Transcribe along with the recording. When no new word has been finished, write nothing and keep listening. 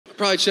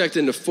probably checked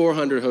into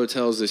 400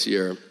 hotels this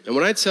year. And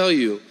when I tell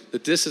you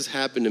that this has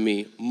happened to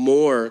me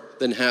more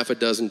than half a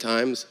dozen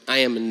times, I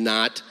am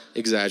not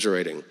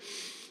exaggerating.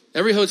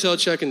 Every hotel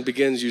check-in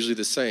begins usually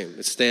the same.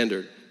 It's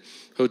standard.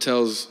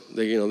 Hotels,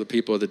 the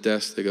people at the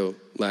desk, they go,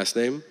 last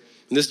name?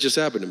 And this just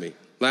happened to me.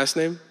 Last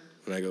name?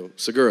 And I go,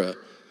 Segura. And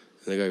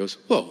the guy goes,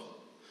 whoa,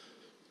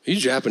 are you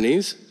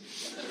Japanese?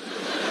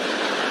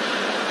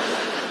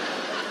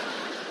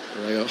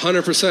 And I go,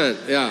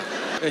 100%, yeah.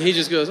 And he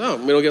just goes, oh,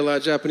 we don't get a lot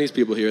of Japanese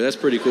people here. That's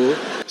pretty cool.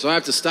 So I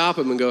have to stop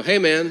him and go, hey,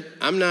 man,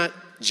 I'm not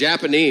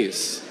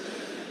Japanese.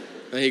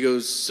 And he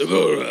goes,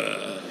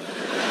 Segura.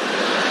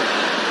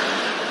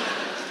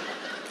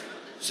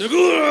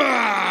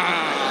 Segura!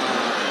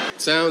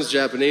 Sounds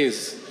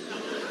Japanese.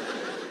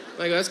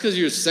 I go, that's because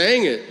you're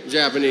saying it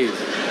Japanese.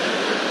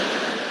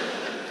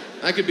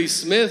 I could be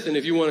Smith, and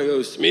if you want to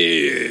go Smith,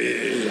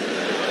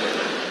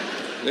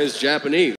 it's Japanese.